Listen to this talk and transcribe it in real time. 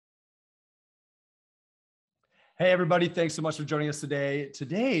Hey, everybody. Thanks so much for joining us today.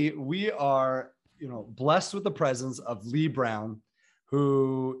 Today, we are, blessed with the presence of Leigh Brown,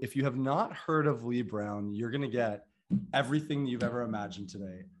 who, if you have not heard of Leigh Brown, you're going to get everything you've ever imagined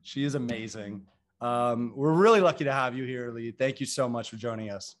today. She is amazing. We're really lucky to have you here, Leigh. Thank you so much for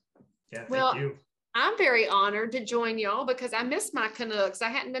joining us. Yeah, thank you. I'm very honored to join y'all because I miss my Canucks. I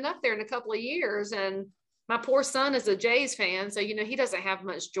hadn't been up there in a couple of years, and my poor son is a Jays fan, so he doesn't have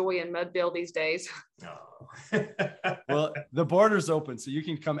much joy in Mudville these days. Oh. Well, the border's open, so you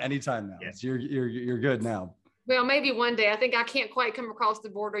can come anytime now. Yes. So you're good now. Well, maybe one day. I think I can't quite come across the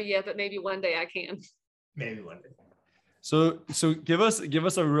border yet, but maybe one day I can. Maybe one day. So give us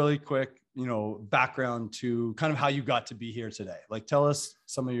a really quick, background to kind of how you got to be here today. Like, tell us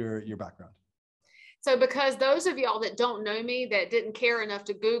some of your background. So because those of y'all that don't know me, that didn't care enough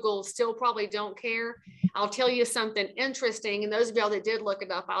to Google, still probably don't care, I'll tell you something interesting. And those of y'all that did look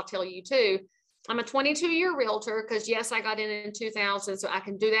it up, I'll tell you too. I'm a 22-year realtor because, yes, I got in 2000, so I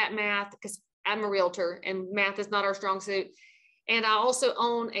can do that math because I'm a realtor and math is not our strong suit. And I also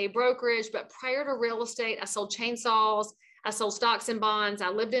own a brokerage, but prior to real estate, I sold chainsaws, I sold stocks and bonds. I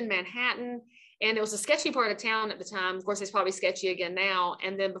lived in Manhattan, and it was a sketchy part of town at the time. Of course, it's probably sketchy again now.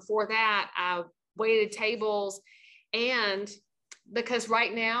 And then before that, I waited tables. And because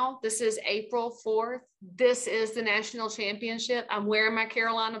right now, this is April 4th, this is the national championship. I'm wearing my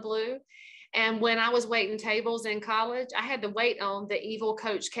Carolina blue. And when I was waiting tables in college, I had to wait on the evil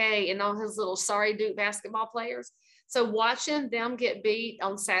Coach K and all his little sorry Duke basketball players. So watching them get beat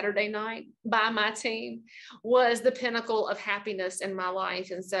on Saturday night by my team was the pinnacle of happiness in my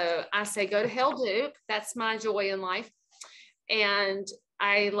life. And so I say, go to hell, Duke. That's my joy in life. And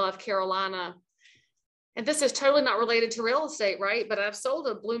I love Carolina. And this is totally not related to real estate, right? But I've sold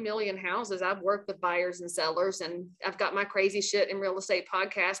a blue million houses. I've worked with buyers and sellers, and I've got my crazy shit in real estate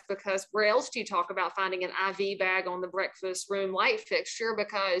podcast because where else do you talk about finding an IV bag on the breakfast room light fixture?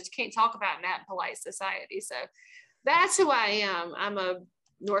 Because you can't talk about that in polite society. So that's who I am. I'm a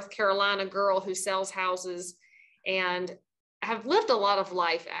North Carolina girl who sells houses, and I've lived a lot of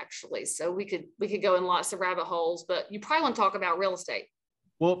life actually. So we could go in lots of rabbit holes, but you probably want to talk about real estate.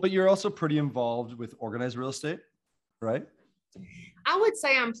 Well, but you're also pretty involved with organized real estate, right? I would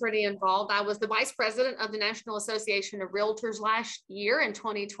say I'm pretty involved. I was the vice president of the National Association of Realtors last year in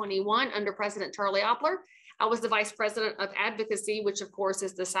 2021 under President Charlie Oppler. I was the vice president of advocacy, which of course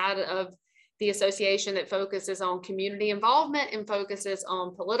is the side of the association that focuses on community involvement and focuses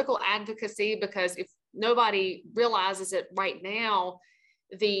on political advocacy, because if nobody realizes it right now,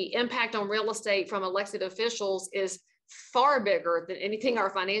 the impact on real estate from elected officials is far bigger than anything our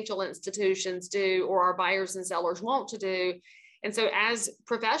financial institutions do or our buyers and sellers want to do. And so as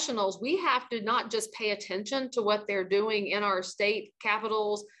professionals, we have to not just pay attention to what they're doing in our state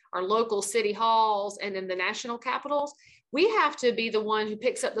capitals, our local city halls, and in the national capitals. We have to be the one who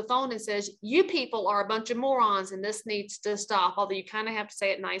picks up the phone and says, you people are a bunch of morons and this needs to stop. Although you kind of have to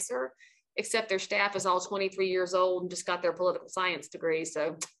say it nicer, except their staff is all 23 years old and just got their political science degree.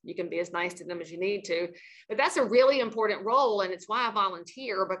 So you can be as nice to them as you need to, but that's a really important role. And it's why I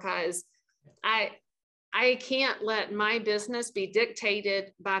volunteer, because I can't let my business be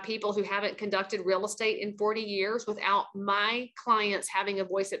dictated by people who haven't conducted real estate in 40 years without my clients having a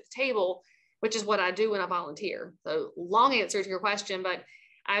voice at the table, which is what I do when I volunteer. So long answer to your question, but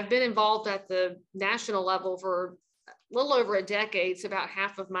I've been involved at the national level for a little over a decade, so about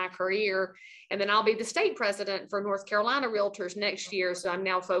half of my career. And then I'll be the state president for North Carolina Realtors next year. So I'm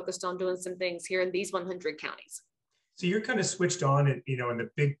now focused on doing some things here in these 100 counties. So you're kind of switched on, and in the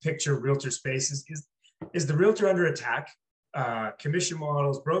big picture realtor space. Is the realtor under attack? Commission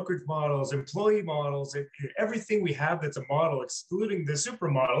models, brokerage models, employee models, everything we have that's a model, excluding the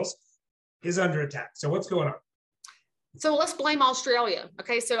supermodels, is under attack. So what's going on? So let's blame Australia.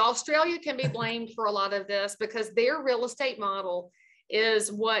 Okay, so Australia can be blamed for a lot of this because their real estate model is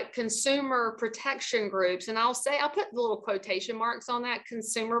what consumer protection groups, and I'll put the little quotation marks on that,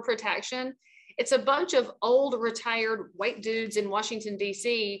 consumer protection. It's a bunch of old retired white dudes in Washington,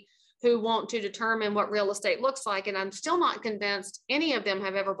 D.C. who want to determine what real estate looks like. And I'm still not convinced any of them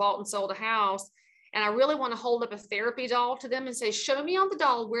have ever bought and sold a house. And I really want to hold up a therapy doll to them and say, show me on the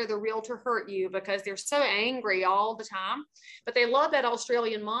doll where the realtor hurt you, because they're so angry all the time. But they love that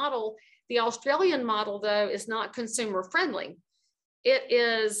Australian model. The Australian model, though, is not consumer friendly. It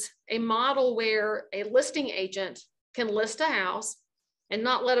is a model where a listing agent can list a house and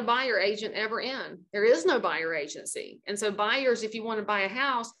not let a buyer agent ever in. There is no buyer agency. And so buyers, if you want to buy a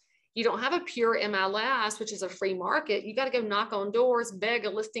house, you don't have a pure MLS, which is a free market. You got to go knock on doors, beg a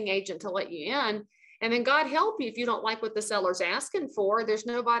listing agent to let you in. And then God help you if you don't like what the seller's asking for. There's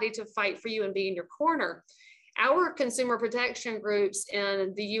nobody to fight for you and be in your corner. our consumer protection groups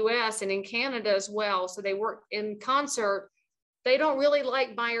in the US and in Canada as well, so they work in concert, they don't really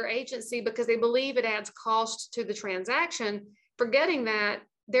like buyer agency because they believe it adds cost to the transaction, forgetting that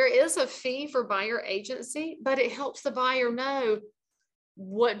there is a fee for buyer agency, but it helps the buyer know,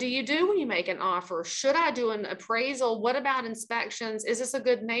 what do you do when you make an offer? Should I do an appraisal? What about inspections? Is this a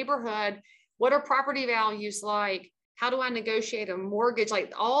good neighborhood? What are property values like? How do I negotiate a mortgage?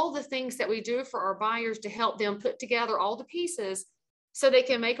 Like all the things that we do for our buyers to help them put together all the pieces so they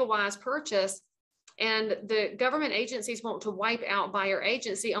can make a wise purchase. And the government agencies want to wipe out buyer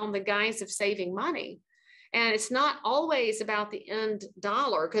agency on the guise of saving money. And it's not always about the end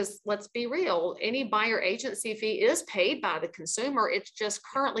dollar, because let's be real, any buyer agency fee is paid by the consumer. It's just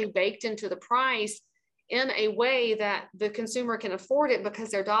currently baked into the price in a way that the consumer can afford it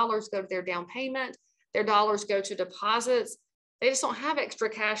because their dollars go to their down payment, their dollars go to deposits. They just don't have extra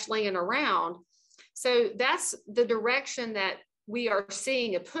cash laying around. So that's the direction that we are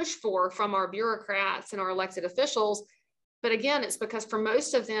seeing a push for from our bureaucrats and our elected officials. But again, it's because for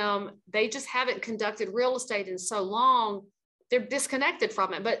most of them, they just haven't conducted real estate in so long, they're disconnected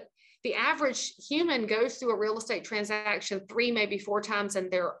from it. But the average human goes through a real estate transaction 3, maybe 4 times in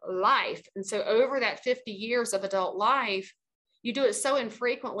their life. And so over that 50 years of adult life, you do it so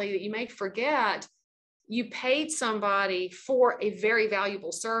infrequently that you may forget you paid somebody for a very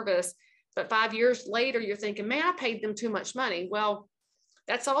valuable service. But 5 years later, you're thinking, man, I paid them too much money. Well,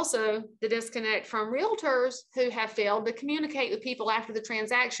 that's also the disconnect from realtors who have failed to communicate with people after the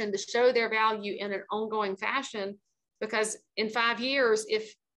transaction to show their value in an ongoing fashion. Because in 5 years,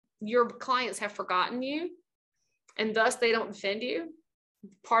 if your clients have forgotten you and thus they don't defend you,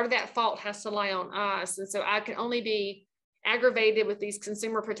 part of that fault has to lie on us. And so I can only be aggravated with these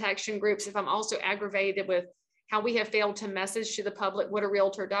consumer protection groups if I'm also aggravated with how we have failed to message to the public what a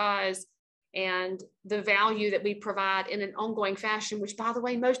realtor does and the value that we provide in an ongoing fashion, which, by the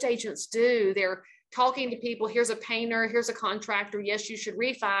way, most agents do. They're talking to people, here's a painter, here's a contractor, yes, you should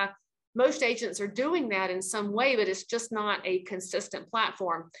refi. Most agents are doing that in some way, but it's just not a consistent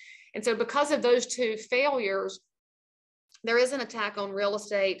platform. And so because of those two failures, there is an attack on real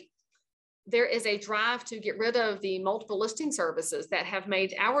estate. There is a drive to get rid of the multiple listing services that have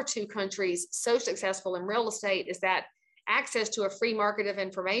made our 2 countries so successful in real estate, is that access to a free market of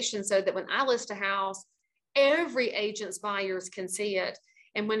information, so that when I list a house, every agent's buyers can see it.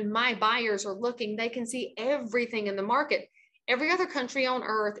 And when my buyers are looking, they can see everything in the market. Every other country on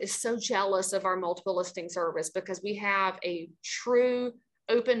earth is so jealous of our multiple listing service because we have a true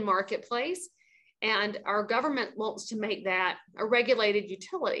open marketplace, and our government wants to make that a regulated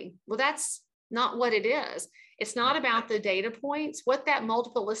utility. Well, that's not what it is. It's not about the data points. What that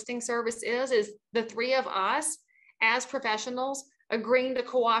multiple listing service is the 3 of us as professionals agreeing to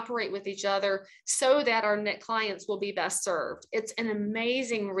cooperate with each other so that our net clients will be best served. It's an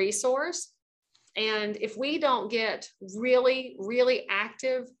amazing resource. And if we don't get really, really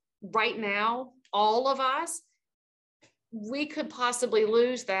active right now, all of us, we could possibly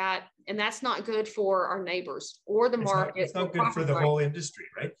lose that. And that's not good for our neighbors or the market. It's not good for the whole industry,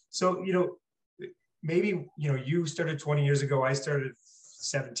 right? So, maybe, you started 20 years ago, I started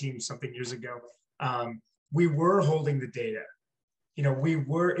 17 something years ago. We were holding the data.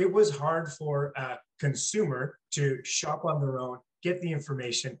 It was hard for a consumer to shop on their own, get the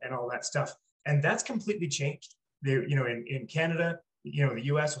information and all that stuff. And that's completely changed. In Canada, the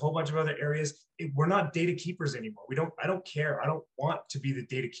US, a whole bunch of other areas, we're not data keepers anymore. I don't care. I don't want to be the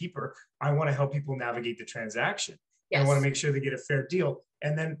data keeper. I want to help people navigate the transaction. Yes. I want to make sure they get a fair deal.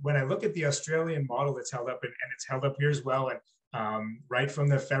 And then when I look at the Australian model that's held up, and it's held up here as well, and right from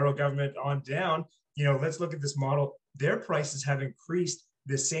the federal government on down, let's look at this model. Their prices have increased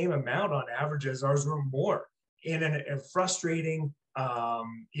the same amount on average as ours, or more, in a frustrating,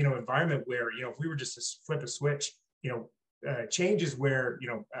 environment where, if we were just to flip a switch, changes where,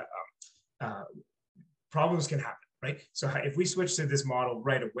 problems can happen, right? So if we switch to this model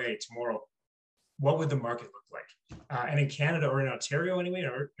right away tomorrow, what would the market look like? And in Canada, or in Ontario anyway,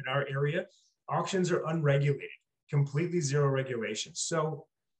 in our area, auctions are unregulated, completely zero regulation. So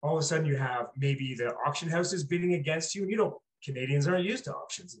all of a sudden you have maybe the auction houses bidding against you, and Canadians aren't used to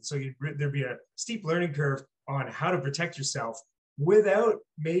auctions. And so there'd be a steep learning curve on how to protect yourself without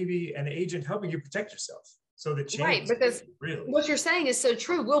maybe an agent helping you protect yourself. So the change, right, because what you're saying is so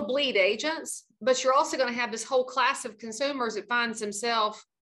true. We'll bleed agents, but you're also going to have this whole class of consumers that finds themselves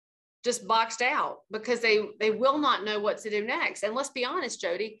just boxed out because they will not know what to do next. And let's be honest,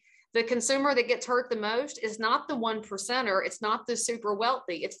 Jody, the consumer that gets hurt the most is not the 1%er. It's not the super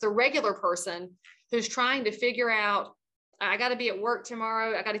wealthy. It's the regular person who's trying to figure out I got to be at work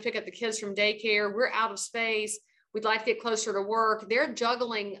tomorrow. I got to pick up the kids from daycare. We're out of space. We'd like to get closer to work. They're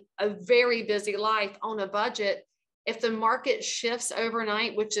juggling a very busy life on a budget. If the market shifts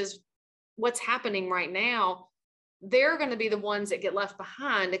overnight, which is what's happening right now, they're going to be the ones that get left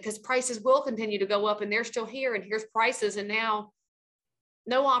behind because prices will continue to go up and they're still here. And here's prices. And now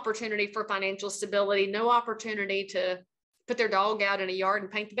no opportunity for financial stability, no opportunity to put their dog out in a yard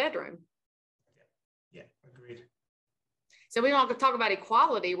and paint the bedroom. Yeah, agreed. So we don't talk about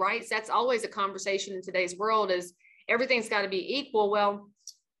equality, right? So that's always a conversation in today's world is everything's got to be equal. Well,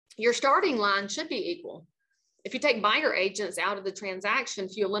 your starting line should be equal. If you take buyer agents out of the transaction,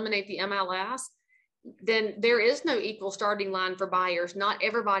 if you eliminate the MLS, then there is no equal starting line for buyers. Not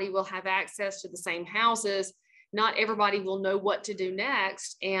everybody will have access to the same houses. Not everybody will know what to do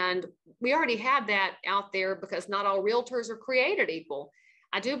next. And we already have that out there because not all realtors are created equal.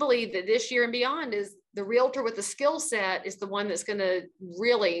 I do believe that this year and beyond is the realtor with the skill set is the one that's going to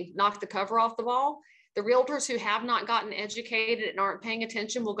really knock the cover off the ball. The realtors who have not gotten educated and aren't paying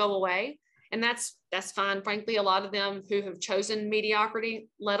attention will go away. And that's fine. Frankly, a lot of them who have chosen mediocrity,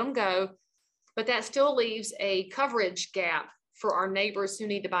 let them go. But that still leaves a coverage gap for our neighbors who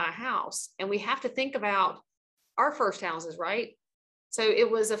need to buy a house. And we have to think about our first houses, right? So it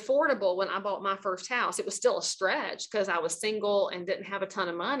was affordable when I bought my first house. It was still a stretch because I was single and didn't have a ton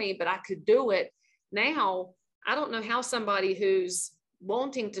of money, but I could do it. Now, I don't know how somebody who's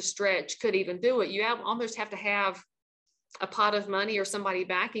wanting to stretch could even do it. You almost have to have a pot of money or somebody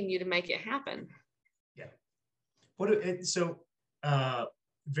backing you to make it happen. Yeah.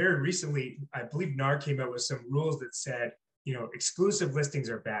 Very recently, I believe NAR came out with some rules that said, exclusive listings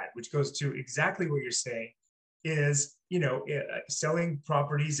are bad, which goes to exactly what you're saying is, selling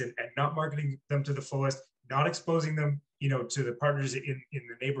properties and not marketing them to the fullest, not exposing them, to the partners in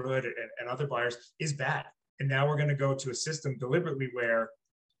the neighborhood and other buyers is bad. And now we're going to go to a system deliberately where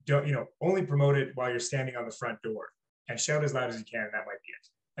only promote it while you're standing on the front door and shout as loud as you can. And that might be it.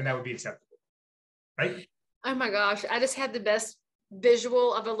 And that would be acceptable. Right? Oh my gosh. I just had the best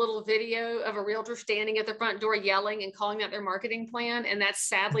visual of a little video of a realtor standing at the front door yelling and calling out their marketing plan. And that's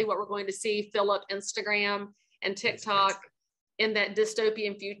sadly what we're going to see fill up Instagram and TikTok in that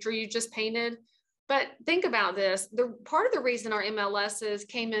dystopian future you just painted. But think about this. The part of the reason our MLSs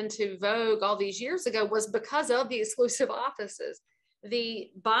came into vogue all these years ago was because of the exclusive offices.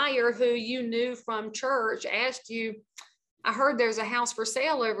 The buyer who you knew from church asked you, I heard there's a house for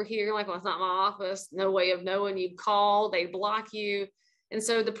sale over here. You're like, well, it's not my office. No way of knowing. You call, they block you. And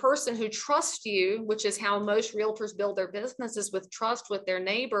so the person who trusts you, which is how most realtors build their businesses, with trust with their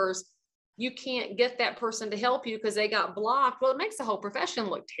neighbors, you can't get that person to help you because they got blocked. Well, it makes the whole profession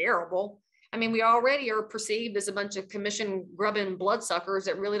look terrible. I mean, we already are perceived as a bunch of commission grubbing bloodsuckers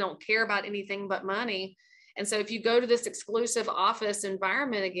that really don't care about anything but money. And so if you go to this exclusive office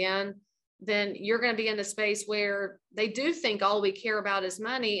environment again, then you're going to be in a space where they do think all we care about is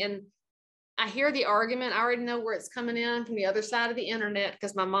money. And I hear the argument. I already know where it's coming in from the other side of the internet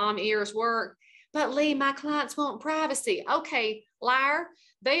because my mom ears work. But Leigh, my clients want privacy. Okay, liar.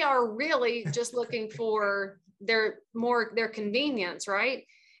 They are really just looking for their convenience, right?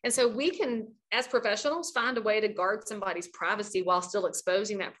 And so we can, as professionals, find a way to guard somebody's privacy while still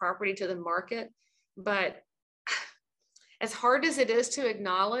exposing that property to the market. But as hard as it is to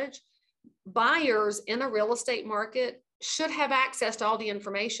acknowledge, buyers in a real estate market should have access to all the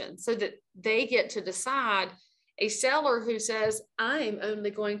information so that they get to decide. A seller who says, I'm only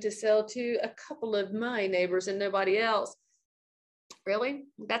going to sell to a couple of my neighbors and nobody else. Really?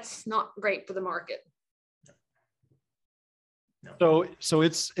 That's not great for the market. No. So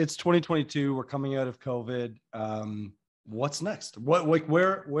it's 2022. We're coming out of COVID. What's next?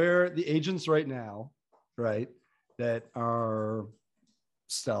 Where the agents right now, right, that are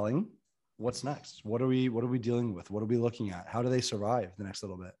selling? What's next? What are we dealing with? What are we looking at? How do they survive the next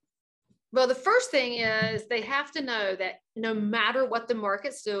little bit? Well, the first thing is they have to know that no matter what the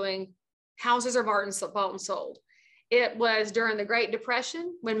market's doing, houses are bought and sold. It was during the Great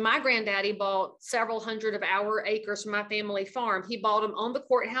Depression when my granddaddy bought several hundred of our acres from my family farm. He bought them on the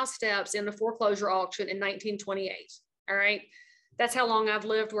courthouse steps in the foreclosure auction in 1928. All right. That's how long I've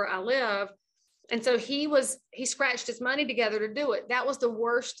lived where I live. And so he scratched his money together to do it. That was the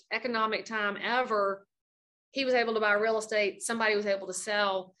worst economic time ever. He was able to buy real estate. Somebody was able to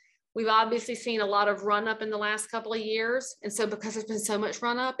sell. We've obviously seen a lot of run up in the last couple of years. And so because there's been so much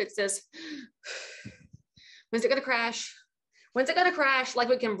run up, it says, when's it going to crash? When's it going to crash? Like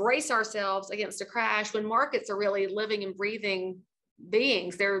we can brace ourselves against a crash when markets are really living and breathing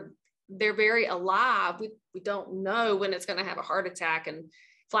beings. They're very alive. We don't know when it's going to have a heart attack and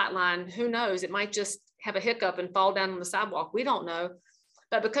flatline. Who knows? It might just have a hiccup and fall down on the sidewalk. We don't know.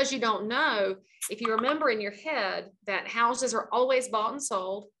 But because you don't know, if you remember in your head that houses are always bought and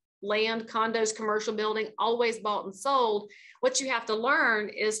sold, land, condos, commercial building, always bought and sold, what you have to learn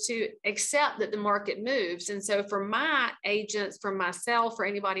is to accept that the market moves. And so for my agents, for myself, for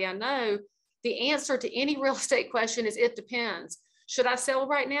anybody I know, the answer to any real estate question is it depends. Should I sell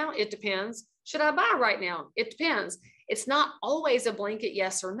right now? It depends. Should I buy right now? It depends. It's not always a blanket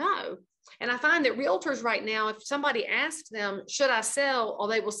yes or no. And I find that realtors right now, if somebody asks them, should I sell? Or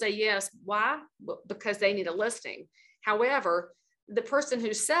they will say yes. Why? Because they need a listing. However, the person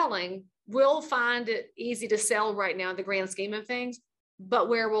who's selling will find it easy to sell right now in the grand scheme of things, but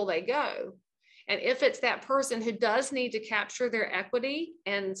where will they go? And if it's that person who does need to capture their equity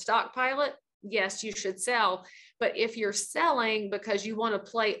and stockpile it, yes, you should sell. But if you're selling because you want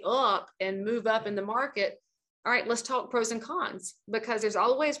to play up and move up in the market, all right, let's talk pros and cons, because there's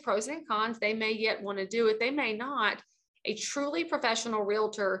always pros and cons. They may yet want to do it. They may not. A truly professional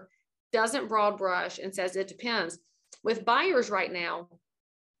realtor doesn't broad brush and says it depends. With buyers right now,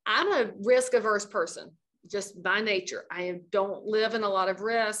 I'm a risk averse person just by nature. I don't live in a lot of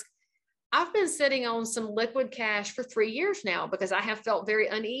risk. I've been sitting on some liquid cash for 3 years now because I have felt very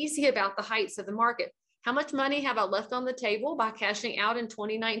uneasy about the heights of the market. How much money have I left on the table by cashing out in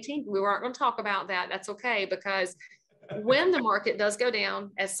 2019? We weren't going to talk about that. That's okay, because when the market does go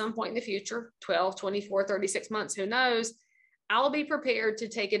down at some point in the future, 12, 24, 36 months, who knows, I'll be prepared to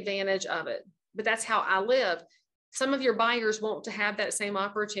take advantage of it. But that's how I live. Some of your buyers want to have that same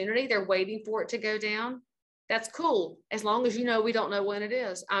opportunity. They're waiting for it to go down. That's cool. As long as you know, we don't know when it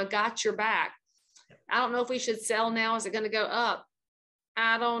is. I got your back. I don't know if we should sell now. Is it going to go up?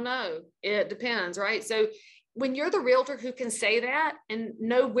 I don't know. It depends, right? So when you're the realtor who can say that and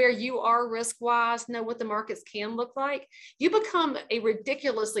know where you are risk-wise, know what the markets can look like, you become a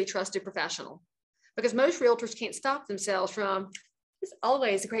ridiculously trusted professional, because most realtors can't stop themselves from, it's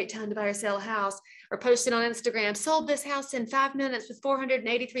always a great time to buy or sell a house, or posting on Instagram, sold this house in 5 minutes with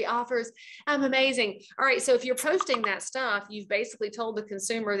 483 offers. I'm amazing. All right. So if you're posting that stuff, you've basically told the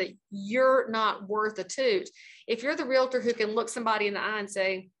consumer that you're not worth a toot. If you're the realtor who can look somebody in the eye and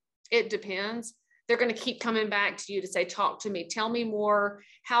say, it depends, they're going to keep coming back to you to say, talk to me, tell me more.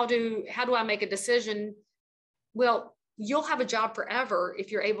 How do I make a decision? Well, you'll have a job forever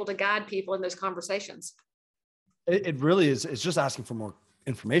if you're able to guide people in those conversations. It really is. It's just asking for more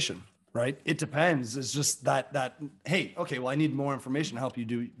information, right? It depends. It's just that, hey, okay, well, I need more information to help you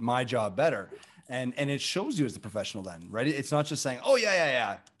do my job better. And it shows you as the professional then, right? It's not just saying, oh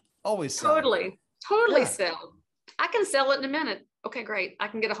yeah. Always sell. Totally yeah. Sell. I can sell it in a minute. Okay, great. I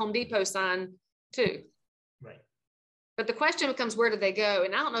can get a Home Depot sign too. Right. But the question becomes, where do they go?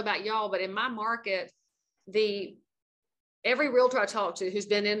 And I don't know about y'all, but in my market, every realtor I talk to who's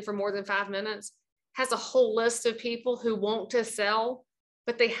been in for more than 5 minutes has a whole list of people who want to sell,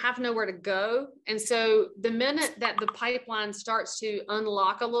 but they have nowhere to go. And so the minute that the pipeline starts to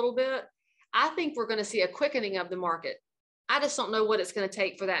unlock a little bit, I think we're going to see a quickening of the market. I just don't know what it's going to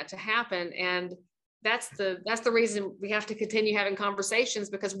take for that to happen. And that's the reason we have to continue having conversations,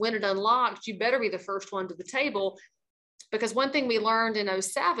 because when it unlocks, you better be the first one to the table. Because one thing we learned in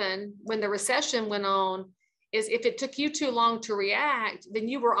 2007, when the recession went on, is if it took you too long to react, then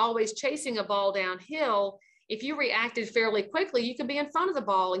you were always chasing a ball downhill. If you reacted fairly quickly, you could be in front of the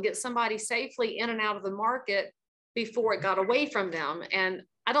ball and get somebody safely in and out of the market before it got away from them. And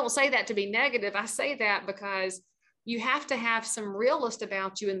I don't say that to be negative. I say that because you have to have some realist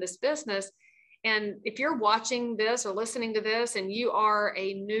about you in this business. And if you're watching this or listening to this and you are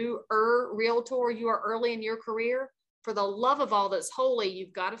a newer realtor, you are early in your career, for the love of all that's holy,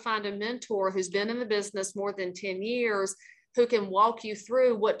 you've got to find a mentor who's been in the business more than 10 years, who can walk you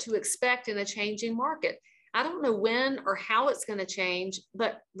through what to expect in a changing market. I don't know when or how it's going to change,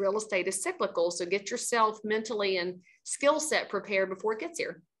 but real estate is cyclical. So get yourself mentally and skill set prepared before it gets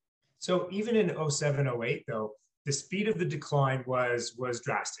here. So even in 07, 08, though, the speed of the decline was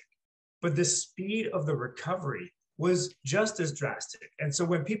drastic, but the speed of the recovery was just as drastic. And so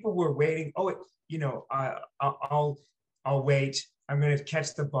when people were waiting, I'll wait. I'm going to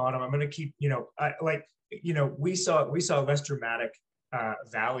catch the bottom. I'm going to keep, we saw a less dramatic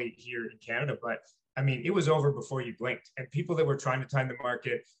valley here in Canada, but I mean, it was over before you blinked. And people that were trying to time the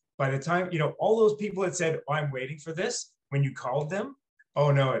market, by the time, all those people that said, oh, I'm waiting for this, when you called them, oh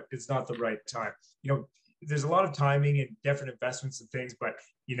no, it's not the right time. There's a lot of timing and different investments and things, but,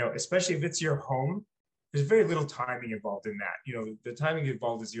 especially if it's your home, there's very little timing involved in that. The timing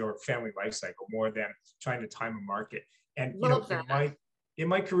involved is your family life cycle more than trying to time a market. And in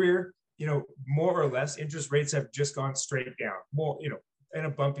my career, more or less, interest rates have just gone straight down, more, in a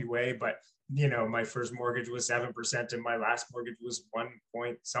bumpy way. But you know, my first mortgage was 7% and my last mortgage was 1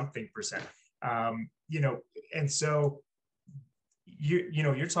 point something percent. You know, and so you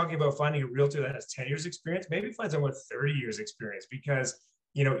know, you're talking about finding a realtor that has 10 years experience, maybe find someone with 30 years experience, because,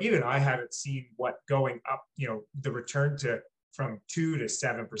 you know, even I haven't seen what going up, you know, the return to from 2 to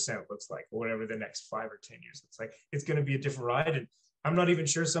 7% looks like, or whatever the next 5 or 10 years looks like. It's going to be a different ride. And I'm not even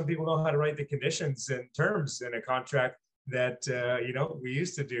sure some people know how to write the conditions and terms in a contract that, you know, we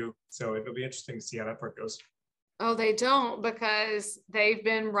used to do. So it'll be interesting to see how that part goes. Oh, they don't, because they've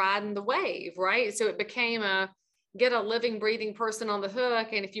been riding the wave, right? So it became get a living, breathing person on the hook.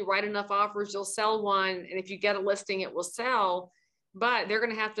 And if you write enough offers, you'll sell one. And if you get a listing, it will sell. But they're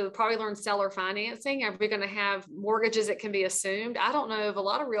going to have to probably learn seller financing. Are we going to have mortgages that can be assumed? I don't know of a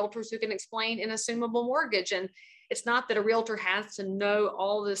lot of realtors who can explain an assumable mortgage. And it's not that a realtor has to know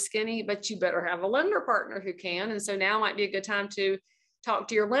all the skinny, but you better have a lender partner who can. And so now might be a good time to talk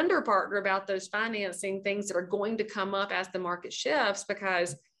to your lender partner about those financing things that are going to come up as the market shifts,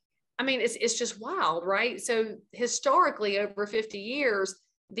 because I mean, it's just wild, right? So historically, over 50 years,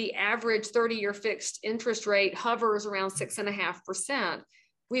 the average 30-year fixed interest rate hovers around 6.5%.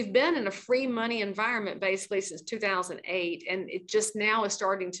 We've been in a free money environment basically since 2008, and it just now is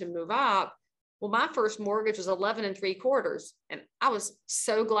starting to move up. Well, my first mortgage was 11 3/4, and I was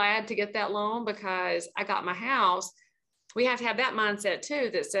so glad to get that loan because I got my house. We have to have that mindset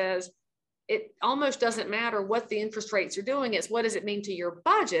too, that says it almost doesn't matter what the interest rates are doing. It's what does it mean to your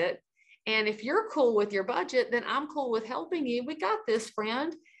budget? And if you're cool with your budget, then I'm cool with helping you. We got this,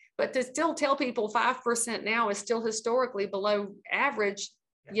 friend. But to still tell people 5% now is still historically below average,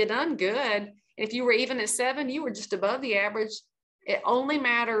 you done good. And if you were even at 7, you were just above the average. It only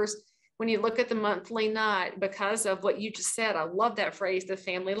matters when you look at the monthly nut, because of what you just said. I love that phrase, the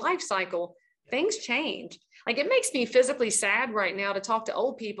family life cycle. Things change. Like, it makes me physically sad right now to talk to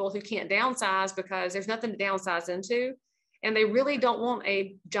old people who can't downsize because there's nothing to downsize into. And they really don't want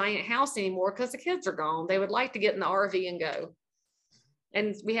a giant house anymore because the kids are gone. They would like to get in the RV and go.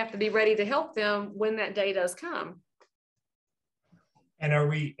 And we have to be ready to help them when that day does come. And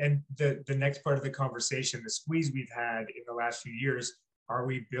the next part of the conversation, the squeeze we've had in the last few years, are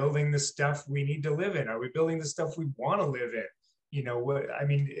we building the stuff we need to live in? Are we building the stuff we want to live in? You know what I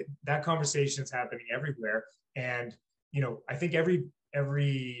mean? That conversation is happening everywhere. And, you know, I think everyone's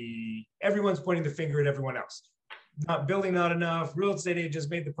pointing the finger at everyone else. Not building, not enough. Real estate agents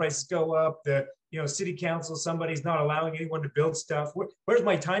made the prices go up. The, you know, city council, somebody's not allowing anyone to build stuff. Where's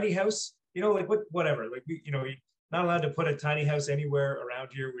my tiny house? You know, like whatever. Like, you know, you're not allowed to put a tiny house anywhere around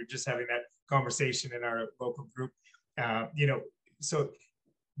here. We're just having that conversation in our local group. You know, so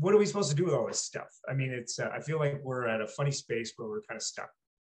what are we supposed to do with all this stuff? I mean, it's I feel like we're at a funny space where we're kind of stuck.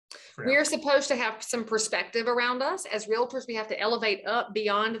 We're supposed to have some perspective around us. As realtors, we have to elevate up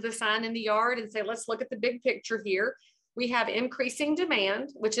beyond the sign in the yard and say, let's look at the big picture here. We have increasing demand,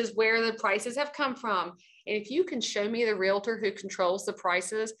 which is where the prices have come from. And if you can show me the realtor who controls the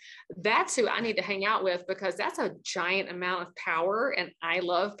prices, that's who I need to hang out with, because that's a giant amount of power. And I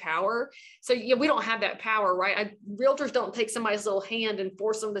love power. So yeah, we don't have that power, right? Realtors don't take somebody's little hand and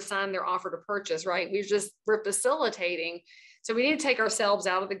force them to sign their offer to purchase, right? We're facilitating. So we need to take ourselves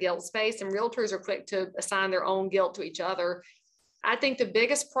out of the guilt space, and realtors are quick to assign their own guilt to each other. I think the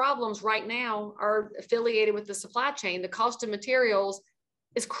biggest problems right now are affiliated with the supply chain. The cost of materials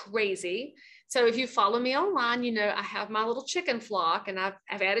is crazy. So if you follow me online, you know, I have my little chicken flock, and I've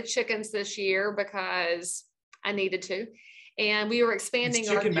added chickens this year because I needed to. And we were expanding. It's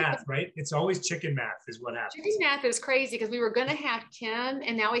chicken math, right? It's always chicken math is what happens. Chicken math is crazy because we were going to have 10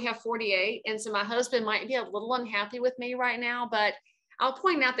 and now we have 48. And so my husband might be a little unhappy with me right now, but I'll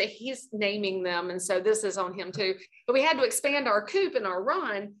point out that he's naming them. And so this is on him too. But we had to expand our coop and our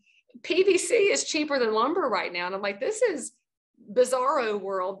run. PVC is cheaper than lumber right now. And I'm like, this is bizarro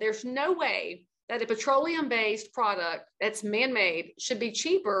world. There's no way that a petroleum-based product that's man-made should be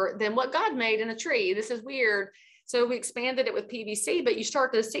cheaper than what God made in a tree. This is weird. So we expanded it with PVC, but you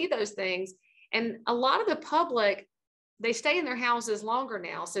start to see those things. And a lot of the public, they stay in their houses longer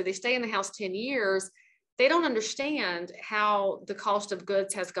now. So they stay in the house 10 years. They don't understand how the cost of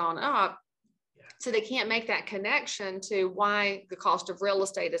goods has gone up. So they can't make that connection to why the cost of real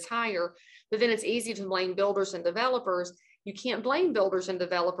estate is higher. But then it's easy to blame builders and developers. You can't blame builders and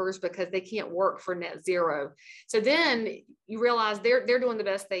developers because they can't work for net zero. So then you realize they're doing the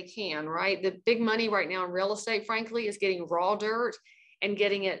best they can, right? The big money right now in real estate, frankly, is getting raw dirt and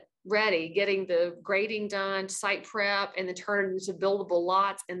getting it ready, getting the grading done, site prep, and then turn it into buildable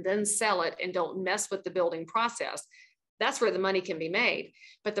lots and then sell it, and don't mess with the building process. That's where the money can be made.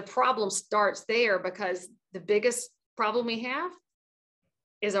 But the problem starts there, because the biggest problem we have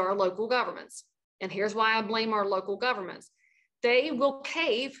is our local governments. And here's why I blame our local governments. They will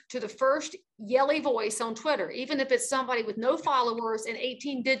cave to the first yelly voice on Twitter, even if it's somebody with no followers and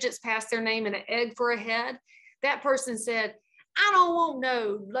 18 digits past their name and an egg for a head. That person said, I don't want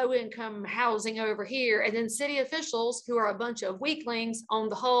no low-income housing over here. And then city officials, who are a bunch of weaklings on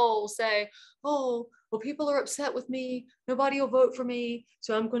the whole, say, oh, well, people are upset with me. Nobody will vote for me,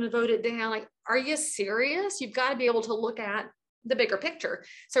 so I'm going to vote it down. Like, are you serious? You've got to be able to look at the bigger picture.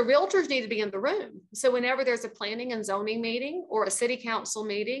 So realtors need to be in the room. So whenever there's a planning and zoning meeting or a city council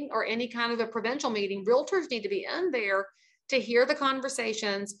meeting or any kind of a provincial meeting, realtors need to be in there to hear the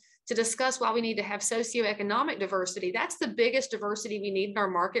conversations, to discuss why we need to have socioeconomic diversity. That's the biggest diversity we need in our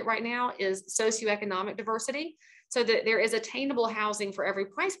market right now, is socioeconomic diversity, so that there is attainable housing for every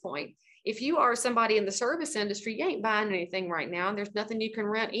price point. If you are somebody in the service industry, you ain't buying anything right now, and there's nothing you can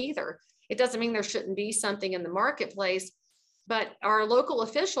rent either. It doesn't mean there shouldn't be something in the marketplace, but our local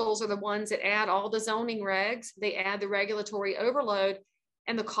officials are the ones that add all the zoning regs, they add the regulatory overload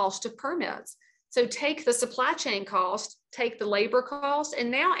and the cost of permits. So take the supply chain cost, take the labor cost, and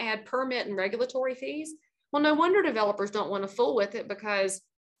now add permit and regulatory fees. Well, no wonder developers don't want to fool with it, because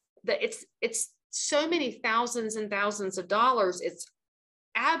it's so many thousands and thousands of dollars. It's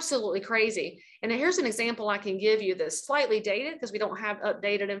absolutely crazy. And here's an example I can give you that's slightly dated, because we don't have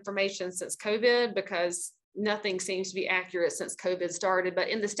updated information since COVID, because nothing seems to be accurate since COVID started. But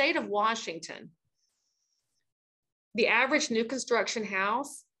in the state of Washington, the average new construction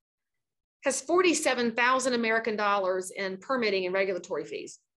house has 47,000 American dollars in permitting and regulatory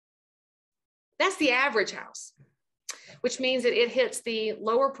fees. That's the average house, which means that it hits the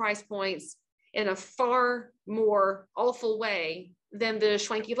lower price points in a far more awful way than the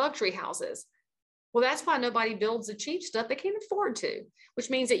schwanky luxury houses. Well, that's why nobody builds the cheap stuff they can't afford to, which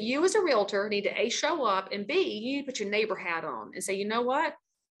means that you as a realtor need to A, show up, and B, you need to put your neighbor hat on and say, you know what?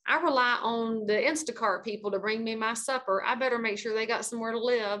 I rely on the Instacart people to bring me my supper. I better make sure they got somewhere to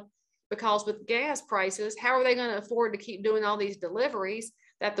live, because with gas prices, how are they going to afford to keep doing all these deliveries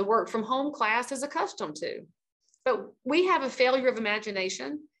that the work from home class is accustomed to? But we have a failure of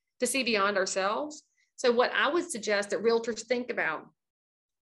imagination to see beyond ourselves. So what I would suggest that realtors think about,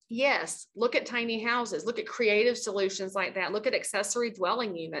 yes, look at tiny houses, look at creative solutions like that. Look at accessory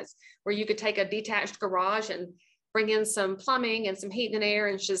dwelling units where you could take a detached garage and bring in some plumbing and some heat and air,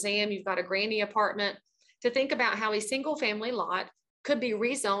 and Shazam, you've got a granny apartment. To think about how a single family lot could be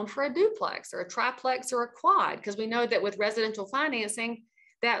rezoned for a duplex or a triplex or a quad, because we know that with residential financing,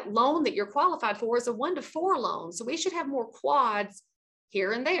 that loan that you're qualified for is a 1 to 4 loan. So we should have more quads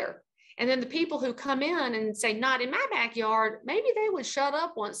here and there. And then the people who come in and say, not in my backyard, maybe they would shut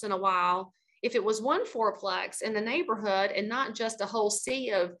up once in a while if it was 1 fourplex in the neighborhood and not just a whole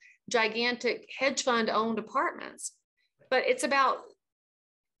sea of gigantic hedge fund owned apartments. But it's about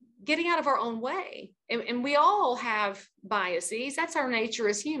getting out of our own way. And we all have biases. That's our nature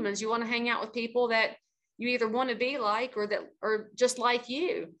as humans. You want to hang out with people that you either want to be like or that are just like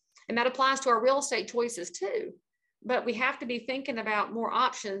you. And that applies to our real estate choices too. But we have to be thinking about more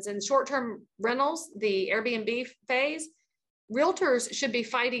options. And short-term rentals, the Airbnb phase, realtors should be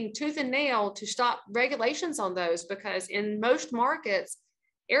fighting tooth and nail to stop regulations on those, because in most markets,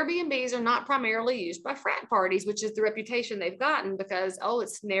 Airbnbs are not primarily used by frat parties, which is the reputation they've gotten, because, oh,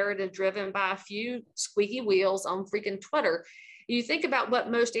 it's narrative driven by a few squeaky wheels on freaking Twitter. You think about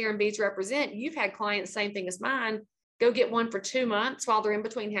what most Airbnbs represent. You've had clients, same thing as mine, go get one for 2 months while they're in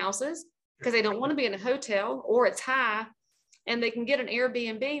between houses because they don't want to be in a hotel or it's high, and they can get an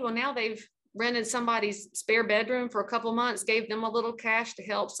Airbnb. Well, now they've rented somebody's spare bedroom for a couple of months, gave them a little cash to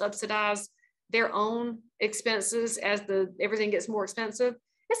help subsidize their own expenses as everything gets more expensive.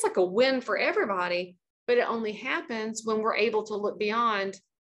 It's like a win for everybody, but it only happens when we're able to look beyond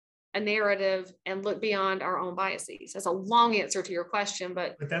a narrative and look beyond our own biases. That's a long answer to your question,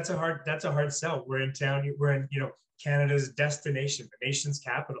 but that's a hard sell. We're in town. We're in Canada's destination, the nation's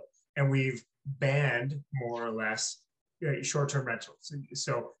capital, and we've banned more or less short-term rentals.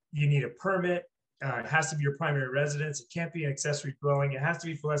 So you need a permit. It has to be your primary residence. It can't be an accessory dwelling. It has to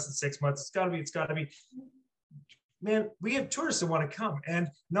be for less than 6 months. It's got to be. Man, we have tourists that want to come, and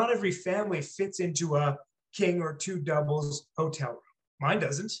not every family fits into a king or 2 doubles hotel room. Mine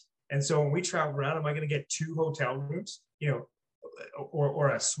doesn't. And so when we travel around, am I going to get 2 hotel rooms, or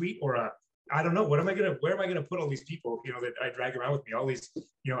a suite, or I don't know. Where am I going to put all these people, that I drag around with me, all these,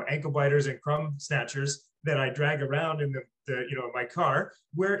 ankle biters and crumb snatchers that I drag around in my car?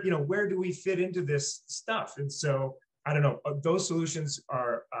 Where do we fit into this stuff? And so I don't know. Those solutions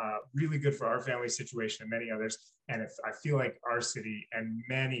are really good for our family situation and many others. And if I feel like our city and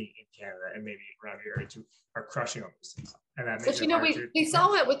many in Canada and maybe around the area too are crushing on those things. And that makes But you know, we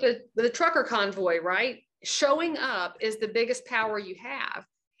saw it with the trucker convoy, right? Showing up is the biggest power you have.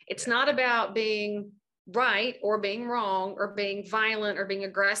 It's not about being right or being wrong or being violent or being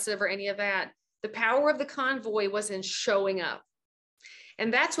aggressive or any of that. The power of the convoy was in showing up.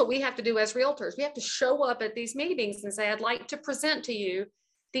 And that's what we have to do as realtors. We have to show up at these meetings and say, I'd like to present to you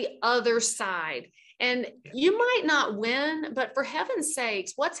the other side. And you might not win, but for heaven's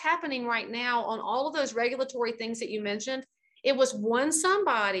sakes, what's happening right now on all of those regulatory things that you mentioned, it was one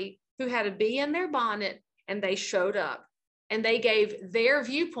somebody who had a bee in their bonnet and they showed up and they gave their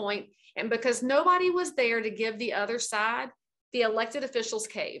viewpoint. And because nobody was there to give the other side, the elected officials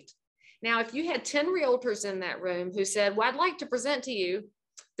caved. Now, if you had 10 realtors in that room who said, well, I'd like to present to you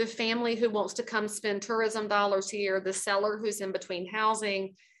the family who wants to come spend tourism dollars here, the seller who's in between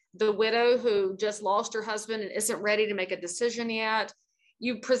housing, the widow who just lost her husband and isn't ready to make a decision yet,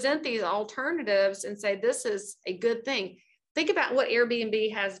 you present these alternatives and say, this is a good thing. Think about what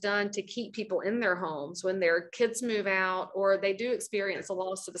Airbnb has done to keep people in their homes when their kids move out or they do experience a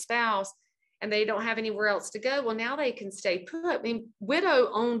loss of a spouse and they don't have anywhere else to go. Well, now they can stay put. I mean,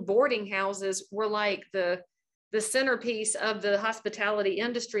 widow-owned boarding houses were like the centerpiece of the hospitality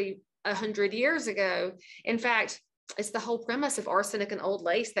industry 100 years ago. In fact, it's the whole premise of Arsenic and Old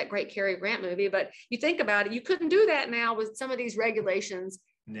Lace, that great Cary Grant movie. But you think about it, you couldn't do that now with some of these regulations.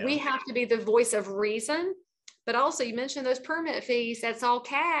 No. We have to be the voice of reason. But also, you mentioned those permit fees, that's all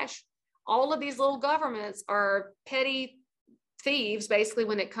cash. All of these little governments are petty thieves, basically,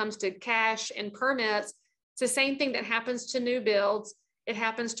 when it comes to cash and permits. It's the same thing that happens to new builds. It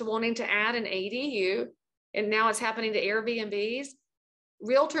happens to wanting to add an ADU, and now it's happening to Airbnbs.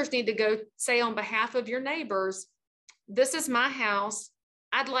 Realtors need to go say on behalf of your neighbors, this is my house.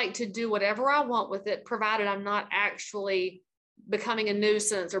 I'd like to do whatever I want with it, provided I'm not actually becoming a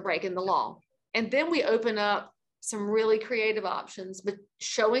nuisance or breaking the law. And then we open up some really creative options, but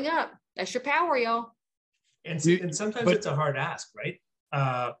showing up, that's your power, y'all. And sometimes it's a hard ask, right?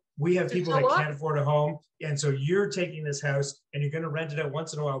 We have people that can't afford a home. And so you're taking this house and you're going to rent it out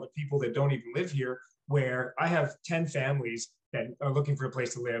once in a while to people that don't even live here, where I have 10 families that are looking for a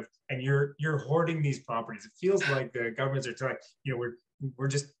place to live, and you're hoarding these properties. It feels like the governments are trying,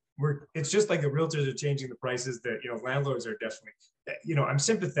 it's just like the realtors are changing the prices that, landlords are definitely, I'm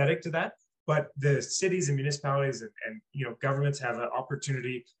sympathetic to that. But the cities and municipalities and governments have an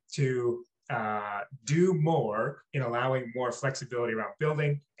opportunity to do more in allowing more flexibility around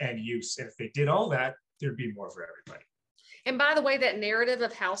building and use. And if they did all that, there'd be more for everybody. And by the way, that narrative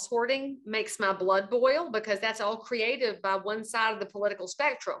of house hoarding makes my blood boil, because that's all created by one side of the political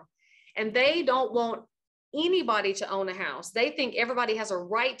spectrum. And they don't want anybody to own a house. They think everybody has a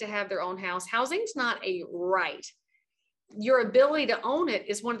right to have their own house. Housing's not a right. Your ability to own it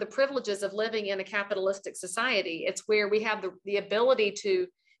is one of the privileges of living in a capitalistic society. It's where we have the ability to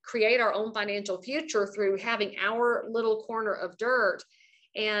create our own financial future through having our little corner of dirt.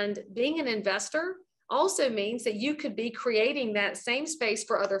 And being an investor also means that you could be creating that same space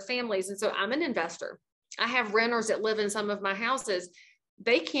for other families. And so I'm an investor. I have renters that live in some of my houses.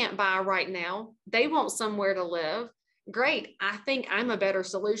 They can't buy right now. They want somewhere to live. Great. I think I'm a better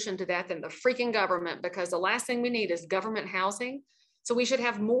solution to that than the freaking government, because the last thing we need is government housing. So we should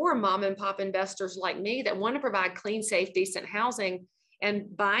have more mom and pop investors like me that want to provide clean, safe, decent housing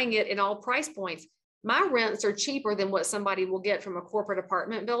and buying it in all price points. My rents are cheaper than what somebody will get from a corporate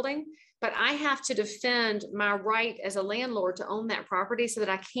apartment building, but I have to defend my right as a landlord to own that property so that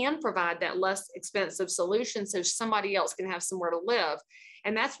I can provide that less expensive solution so somebody else can have somewhere to live.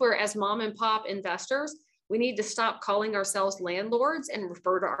 And that's where, as mom and pop investors, we need to stop calling ourselves landlords and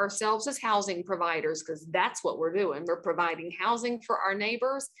refer to ourselves as housing providers, because that's what we're doing. We're providing housing for our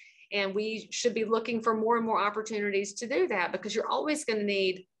neighbors, and we should be looking for more and more opportunities to do that, because you're always going to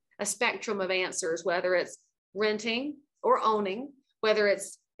need a spectrum of answers, whether it's renting or owning, whether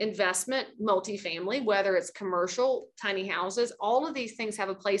it's investment, multifamily, whether it's commercial, tiny houses. All of these things have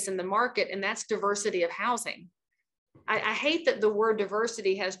a place in the market, and that's diversity of housing. I hate that the word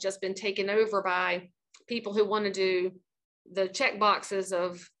diversity has just been taken over by people who want to do the check boxes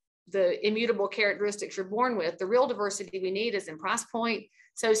of the immutable characteristics you're born with. The real diversity we need is in price point,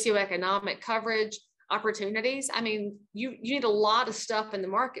 socioeconomic coverage, opportunities. I mean, you need a lot of stuff in the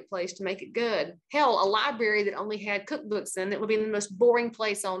marketplace to make it good. Hell, a library that only had cookbooks in it would be the most boring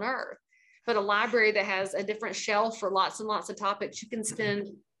place on earth. But a library that has a different shelf for lots and lots of topics, you can spend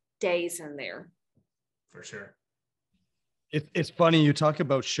days in there. For sure. It's funny, you talk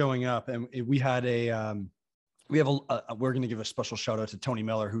about showing up, and we had we have we're going to give a special shout out to Tony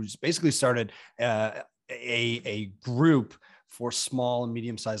Miller, who's basically started a group for small and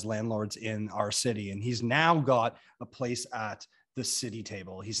medium-sized landlords in our city. And he's now got a place at the city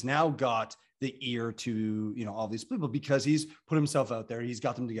table. He's now got the ear to, all these people, because he's put himself out there. He's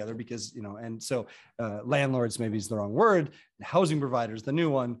got them together because, and so landlords maybe is the wrong word. Housing providers, the new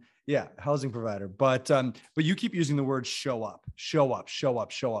one. Yeah. Housing provider. But you keep using the word show up.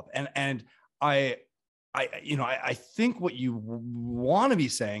 And I think what you want to be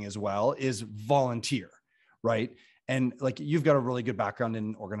saying as well is volunteer, right? And like, you've got a really good background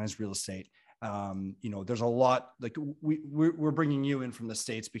in organized real estate. There's a lot, like we're bringing you in from the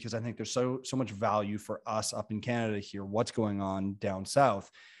States because I think there's so much value for us up in Canada to hear what's going on down south,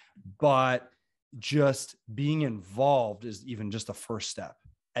 but just being involved is even just a first step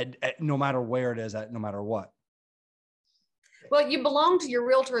at no matter where it is, no matter what. Well, you belong to your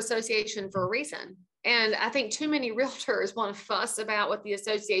realtor association for a reason. And I think too many realtors want to fuss about what the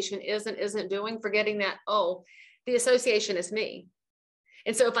association is and isn't doing, forgetting that, the association is me.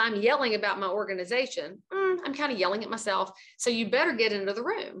 And so if I'm yelling about my organization, I'm kind of yelling at myself. So you better get into the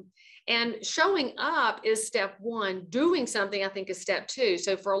room. And showing up is step one. Doing something, I think, is step two.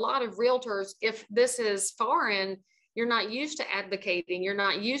 So for a lot of realtors, if this is foreign, you're not used to advocating. You're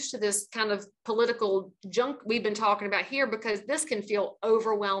not used to this kind of political junk we've been talking about here, because this can feel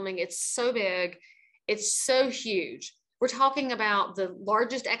overwhelming. It's so big. It's so huge. We're talking about the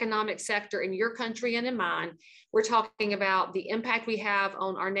largest economic sector in your country and in mine. We're talking about the impact we have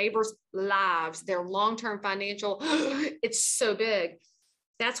on our neighbors' lives, their long-term financial. It's so big.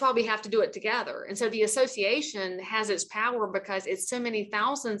 That's why we have to do it together. And so the association has its power because it's so many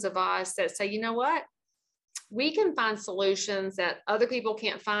thousands of us that say, you know what? We can find solutions that other people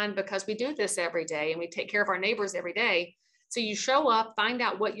can't find because we do this every day and we take care of our neighbors every day. So you show up, find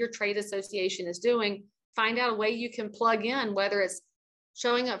out what your trade association is doing, find out a way you can plug in, whether it's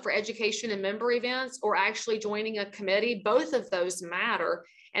showing up for education and member events or actually joining a committee. Both of those matter,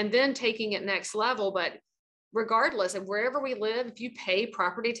 and then taking it next level. But regardless of wherever we live, if you pay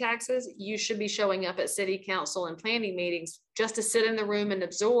property taxes, you should be showing up at city council and planning meetings just to sit in the room and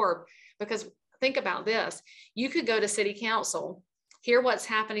absorb. Because think about this, you could go to city council, hear what's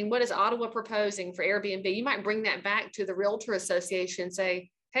happening. What is Ottawa proposing for Airbnb? You might bring that back to the Realtor Association and say,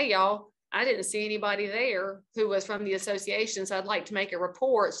 hey, y'all, I didn't see anybody there who was from the association, so I'd like to make a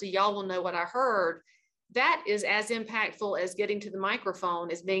report so y'all will know what I heard. That is as impactful as getting to the microphone,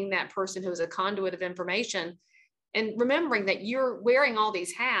 as being that person who is a conduit of information. And remembering that you're wearing all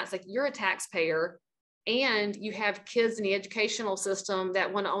these hats, like you're a taxpayer and you have kids in the educational system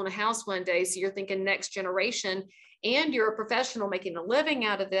that want to own a house one day. So you're thinking next generation, and you're a professional making a living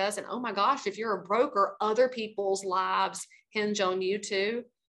out of this. And oh my gosh, if you're a broker, other people's lives hinge on you too.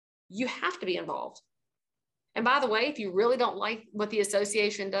 You have to be involved. And by the way, if you really don't like what the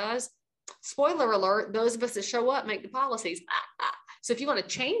association does, spoiler alert, those of us that show up make the policies. So if you want to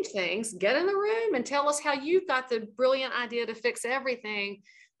change things, get in the room and tell us how you've got the brilliant idea to fix everything.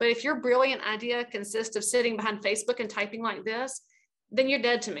 But if your brilliant idea consists of sitting behind Facebook and typing like this, then you're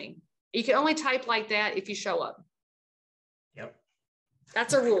dead to me. You can only type like that if you show up. Yep.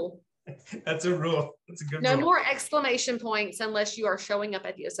 That's a rule. That's a rule. That's a good No rule. more exclamation points unless you are showing up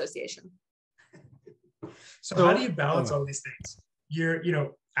at the association. So how do you balance all these things? You're,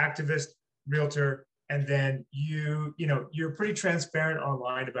 activist, realtor, and then you're pretty transparent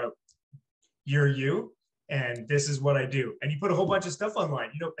online about you're you, and this is what I do. And you put a whole bunch of stuff online.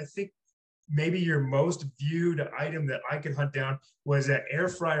 I think maybe your most viewed item that I could hunt down was an air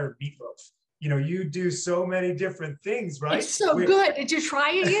fryer meatloaf. You do so many different things, right? It's so good. Did you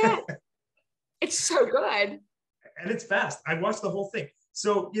try it yet? It's so good. And it's fast. I watched the whole thing.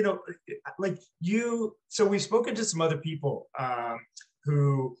 So, so we've spoken to some other people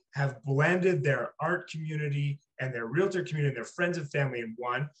who have blended their art community and their realtor community and their friends and family in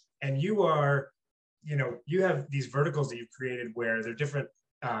one. And you are, you have these verticals that you've created where they're different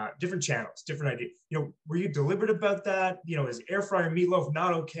channels, different ideas. Were you deliberate about that? Is air fryer meatloaf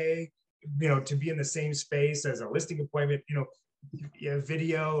not okay? To be in the same space as a listing appointment,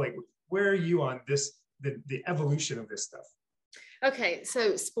 video, like where are you on this, the evolution of this stuff? Okay.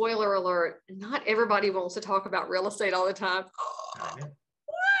 So spoiler alert, not everybody wants to talk about real estate all the time. What?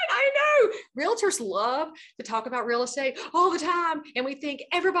 I know. Realtors love to talk about real estate all the time. And we think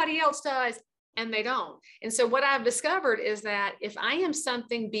everybody else does, and they don't. And so what I've discovered is that if I am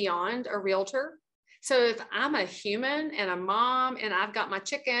something beyond a realtor, so if I'm a human and a mom and I've got my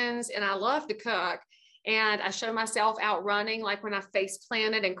chickens and I love to cook and I show myself out running, like when I face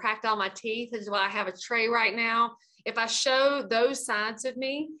planted and cracked all my teeth, is why I have a tray right now. If I show those sides of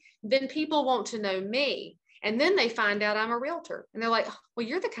me, then people want to know me. And then they find out I'm a realtor and they're like, well,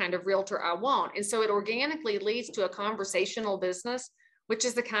 you're the kind of realtor I want. And so it organically leads to a conversational business, which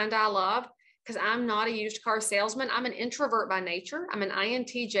is the kind I love, because I'm not a used car salesman. I'm an introvert by nature. I'm an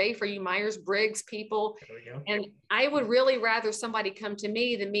INTJ for you Myers-Briggs people. There we go. And I would really rather somebody come to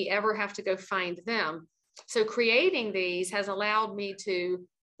me than me ever have to go find them. So creating these has allowed me to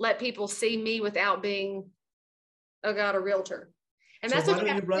let people see me without being, oh God, a realtor. And So that's why what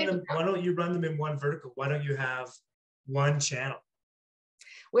don't you run them? Why don't you run them in one vertical? Why don't you have one channel?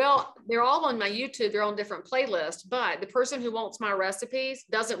 Well, they're all on my YouTube. They're on different playlists, but the person who wants my recipes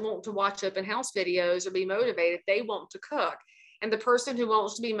doesn't want to watch open house videos or be motivated. They want to cook. And the person who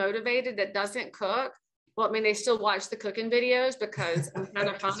wants to be motivated that doesn't cook, well, I mean, they still watch the cooking videos because I'm kind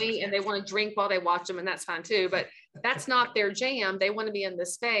of funny and they want to drink while they watch them, and that's fine too, but that's not their jam. They want to be in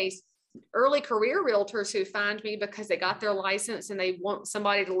this space. Early career realtors who find me because they got their license and they want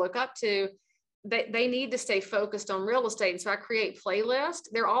somebody to look up to, they need to stay focused on real estate. And so I create playlists.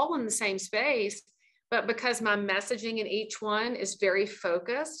 They're all in the same space, but because my messaging in each one is very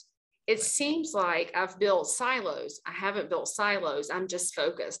focused, it seems like I've built silos. I haven't built silos. I'm just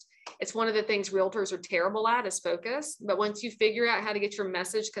focused. It's one of the things realtors are terrible at is focus. But once you figure out how to get your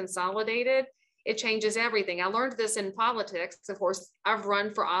message consolidated, it changes everything. I learned this in politics. Of course, I've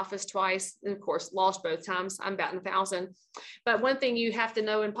run for office twice and of course, lost both times. I'm batting 1,000. But one thing you have to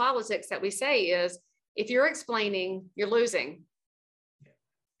know in politics that we say is if you're explaining, you're losing.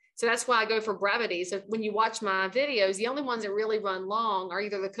 So that's why I go for brevity. So when you watch my videos, the only ones that really run long are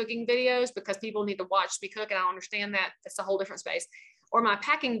either the cooking videos because people need to watch me cook and I understand that. It's a whole different space. Or my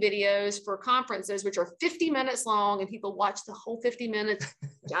packing videos for conferences, which are 50 minutes long and people watch the whole 50 minutes,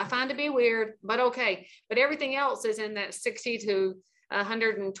 which I find to be weird, but okay. But everything else is in that 60 to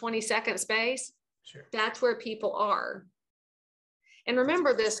 120 second space. Sure. That's where people are. And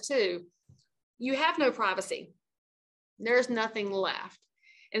remember this too, you have no privacy. There's nothing left.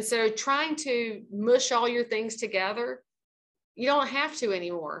 And so trying to mush all your things together, you don't have to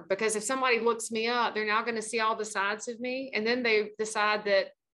anymore, because if somebody looks me up, they're now going to see all the sides of me. And then they decide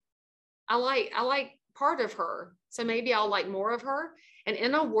that I like part of her. So maybe I'll like more of her. And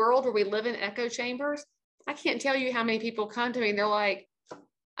in a world where we live in echo chambers, I can't tell you how many people come to me and they're like,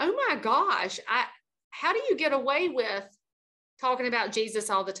 oh my gosh, how do you get away with talking about Jesus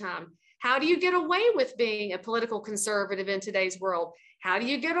all the time? How do you get away with being a political conservative in today's world? How do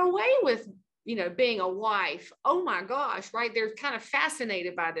you get away with, being a wife? Oh my gosh, right? They're kind of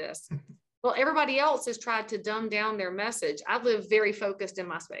fascinated by this. Well, everybody else has tried to dumb down their message. I live very focused in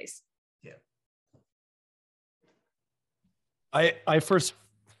my space. Yeah. I first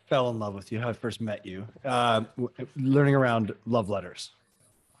fell in love with you. How I first met you, learning around love letters,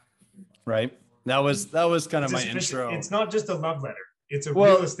 right? That was kind of my intro. It's not just a love letter. It's a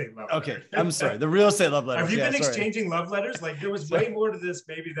real estate love letter. Okay, I'm sorry. The real estate love letter. Have you been exchanging love letters? Like there was way more to this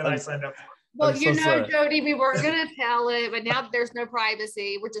maybe than I signed up for. Well, Jody, we weren't going to tell it, but now that there's no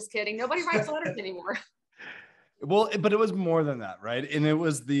privacy, we're just kidding. Nobody writes letters anymore. Well, but it was more than that, right? And it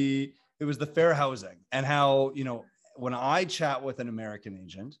was the fair housing and how, when I chat with an American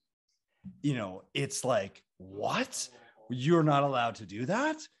agent, it's like, what? You're not allowed to do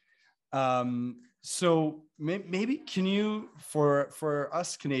that? So maybe can you, for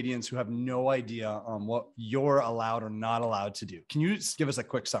us Canadians who have no idea on what you're allowed or not allowed to do, can you just give us a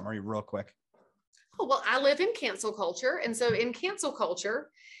quick summary real quick? Oh, well, I live in cancel culture. And so in cancel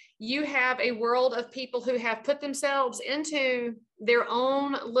culture, you have a world of people who have put themselves into their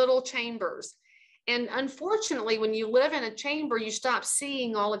own little chambers. And unfortunately, when you live in a chamber, you stop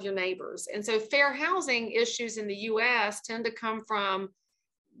seeing all of your neighbors. And so fair housing issues in the US tend to come from,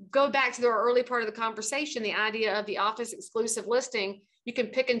 go back to the early part of the conversation, the idea of the office exclusive listing. You can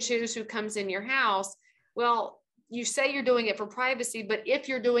pick and choose who comes in your house. Well, you say you're doing it for privacy, but if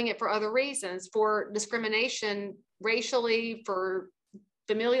you're doing it for other reasons, for discrimination racially, for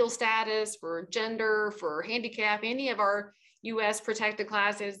familial status, for gender, for handicap, any of our US protected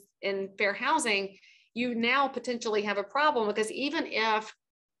classes in fair housing, you now potentially have a problem, because even if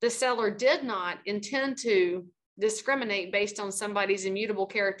the seller did not intend to discriminate based on somebody's immutable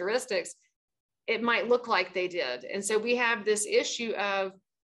characteristics, it might look like they did. And so we have this issue of,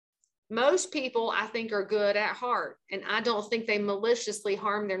 most people I think are good at heart, and I don't think they maliciously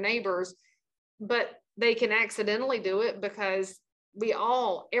harm their neighbors, but they can accidentally do it because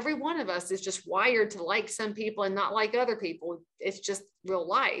every one of us is just wired to like some people and not like other people. It's just real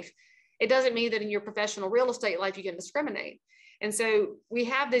life. It doesn't mean that in your professional real estate life you can discriminate. And so we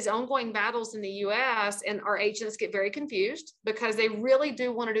have these ongoing battles in the US, and our agents get very confused because they really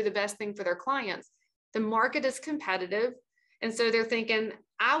do want to do the best thing for their clients. The market is competitive. And so they're thinking,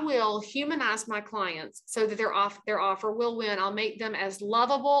 I will humanize my clients so that their offer will win. I'll make them as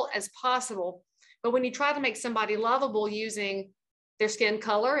lovable as possible. But when you try to make somebody lovable using their skin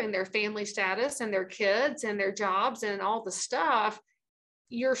color and their family status and their kids and their jobs and all the stuff,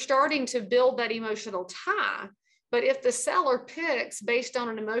 you're starting to build that emotional tie. But if the seller picks based on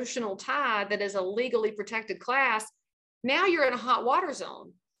an emotional tie that is a legally protected class, now you're in a hot water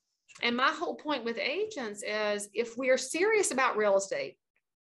zone. And my whole point with agents is, if we are serious about real estate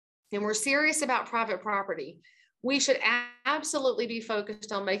and we're serious about private property, we should absolutely be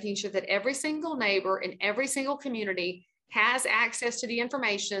focused on making sure that every single neighbor in every single community has access to the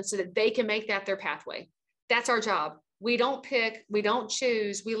information so that they can make that their pathway. That's our job. We don't pick, we don't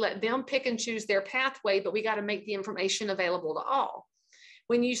choose, we let them pick and choose their pathway, but we got to make the information available to all.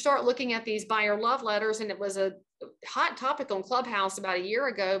 When you start looking at these buyer love letters, and it was a hot topic on Clubhouse about a year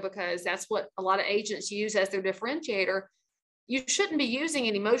ago, because that's what a lot of agents use as their differentiator. You shouldn't be using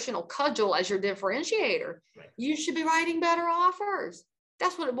an emotional cudgel as your differentiator. Right. You should be writing better offers.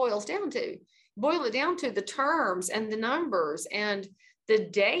 That's what it boils down to. Boil it down to the terms and the numbers and the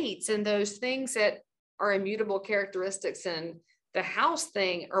dates and those things that are immutable characteristics, and the house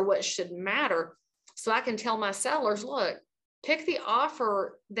thing are what should matter. So I can tell my sellers, look, pick the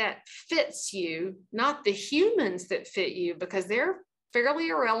offer that fits you, not the humans that fit you, because they're fairly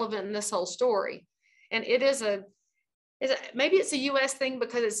irrelevant in this whole story. And maybe it's a US thing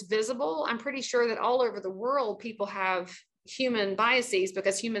because it's visible. I'm pretty sure that all over the world, people have human biases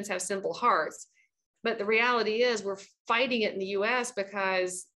because humans have simple hearts. But the reality is we're fighting it in the US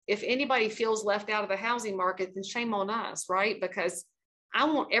because if anybody feels left out of the housing market, then shame on us, right? Because I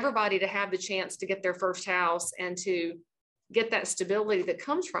want everybody to have the chance to get their first house and to get that stability that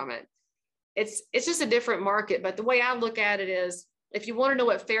comes from it. It's just a different market. But the way I look at it is, if you want to know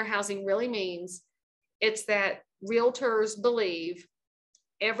what fair housing really means, it's that realtors believe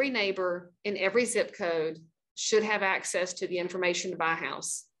every neighbor in every zip code should have access to the information to buy a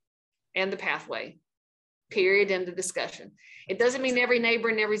house and the pathway, period, end of discussion. It doesn't mean every neighbor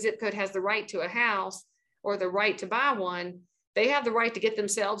in every zip code has the right to a house or the right to buy one. They have the right to get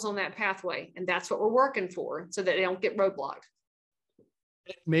themselves on that pathway. And that's what we're working for, so that they don't get roadblocked.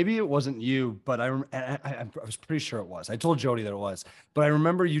 Maybe it wasn't you, but I was pretty sure it was. I told Jody that it was, but I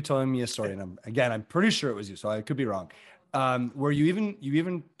remember you telling me a story, and I'm pretty sure it was you, so I could be wrong. Where you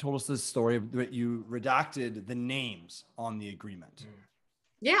even told us this story that you redacted the names on the agreement.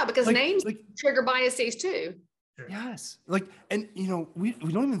 Yeah, because names trigger biases too. Yes, and we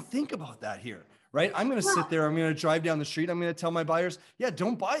don't even think about that here, right? I'm going to sit there. I'm going to drive down the street. I'm going to tell my buyers, yeah,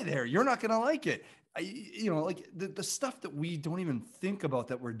 don't buy there. You're not going to like it. The stuff that we don't even think about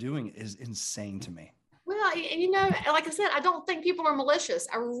that we're doing is insane to me. Well, like I said, I don't think people are malicious.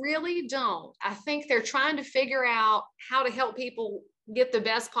 I really don't. I think they're trying to figure out how to help people get the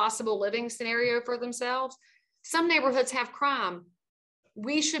best possible living scenario for themselves. Some neighborhoods have crime.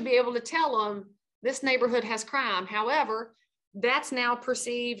 We should be able to tell them this neighborhood has crime. However, that's now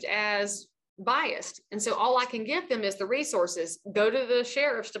perceived as biased. And so all I can give them is the resources. Go to the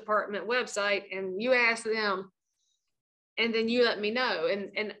sheriff's department website and you ask them, and then you let me know.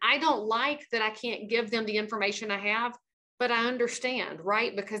 And I don't like that I can't give them the information I have, but I understand,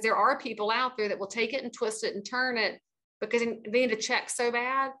 right? Because there are people out there that will take it and twist it and turn it because they need a check so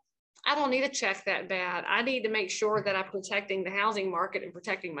bad. I don't need a check that bad. I need to make sure that I'm protecting the housing market and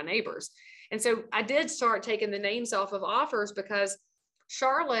protecting my neighbors. And so I did start taking the names off of offers because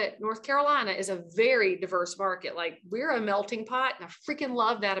Charlotte, North Carolina is a very diverse market. Like, we're a melting pot. And I freaking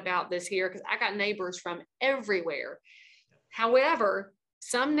love that about this here, because I got neighbors from everywhere. However,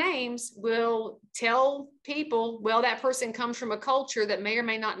 some names will tell people, well, that person comes from a culture that may or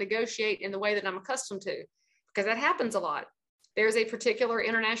may not negotiate in the way that I'm accustomed to, because that happens a lot. There's a particular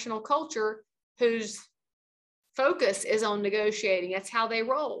international culture whose focus is on negotiating. That's how they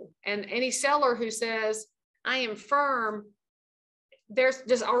roll. And any seller who says, I am firm, there's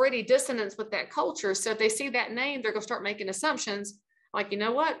just already dissonance with that culture. So if they see that name, they're going to start making assumptions like, you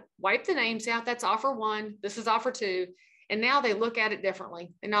know what, wipe the names out. That's offer one. This is offer two. And now they look at it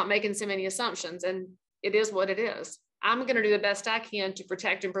differently and not making so many assumptions. And it is what it is. I'm going to do the best I can to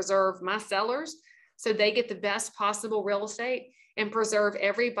protect and preserve my sellers so they get the best possible real estate, and preserve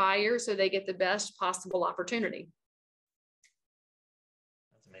every buyer so they get the best possible opportunity.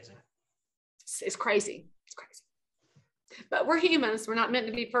 That's amazing. It's crazy. It's crazy. But we're humans. We're not meant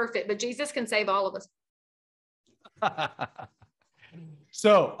to be perfect, but Jesus can save all of us.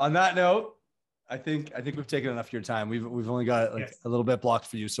 So on that note, I think we've taken enough of your time. We've only got a little bit blocked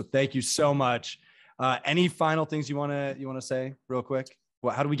for you. So thank you so much. Any final things you want to say real quick?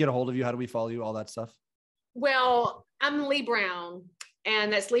 How do we get a hold of you? How do we follow you? All that stuff. Well, I'm Leigh Brown.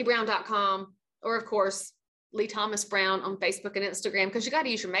 And that's leighbrown.com, or of course, Leigh Thomas Brown on Facebook and Instagram, because you got to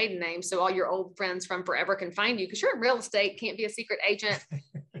use your maiden name so all your old friends from forever can find you, because you're in real estate, can't be a secret agent.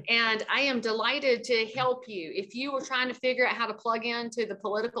 And I am delighted to help you. If you were trying to figure out how to plug into the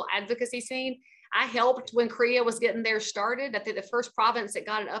political advocacy scene, I helped when CREA was getting there started. I think the first province that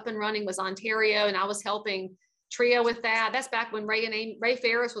got it up and running was Ontario, and I was helping TRIA with that. That's back when Ray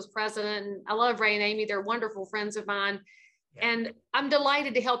Ferris was president. And I love Ray and Amy. They're wonderful friends of mine. And I'm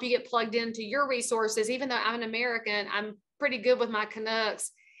delighted to help you get plugged into your resources. Even though I'm an American, I'm pretty good with my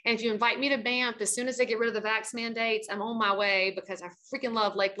Canucks. And if you invite me to Banff, as soon as they get rid of the vax mandates, I'm on my way, because I freaking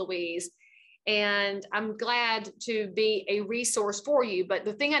love Lake Louise. And I'm glad to be a resource for you. But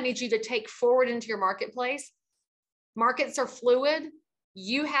the thing I need you to take forward into your marketplace, markets are fluid.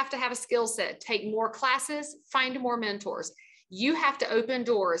 You have to have a skill set, take more classes, find more mentors. You have to open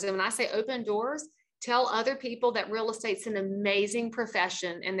doors. And when I say open doors, tell other people that real estate's an amazing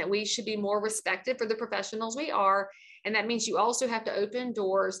profession and that we should be more respected for the professionals we are. And that means you also have to open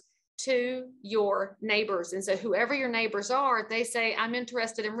doors to your neighbors. And so whoever your neighbors are, they say, I'm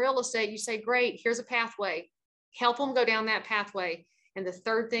interested in real estate. You say, great, here's a pathway. Help them go down that pathway. And the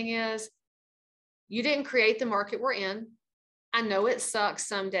third thing is, you didn't create the market we're in. I know it sucks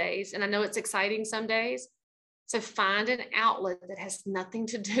some days, and I know it's exciting some days. So find an outlet that has nothing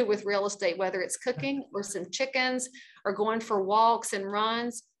to do with real estate, whether it's cooking or some chickens or going for walks and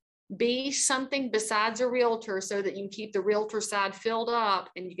runs. Be something besides a realtor so that you can keep the realtor side filled up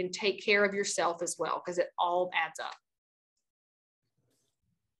and you can take care of yourself as well, because it all adds up.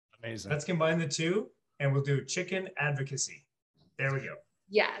 Amazing. Let's combine the two and we'll do chicken advocacy. There we go.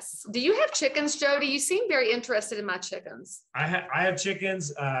 Yes. Do you have chickens, Jody? You seem very interested in my chickens. I have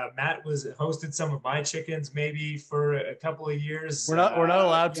chickens. Matt hosted some of my chickens maybe for a couple of years. We're not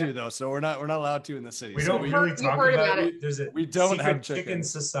allowed to though, so we're not allowed to in the city. We don't really talk about it. There's a we don't secret have chicken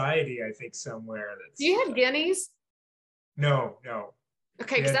society, I think, somewhere. Do you have guineas? No.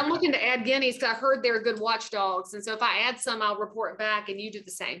 Okay, because I'm looking to add guineas because I heard they're good watchdogs, and so if I add some, I'll report back, and you do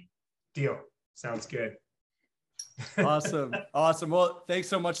the same. Deal. Sounds good. Awesome. Well, thanks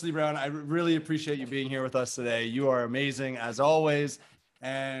so much, Leigh Brown. I really appreciate you being here with us today. You are amazing as always.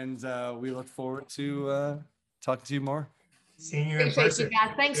 And we look forward to talking to you more. Seeing you in person. You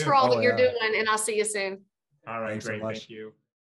guys. Thanks for all that you're doing, and I'll see you soon. All right, Thanks great. So much. Thank you.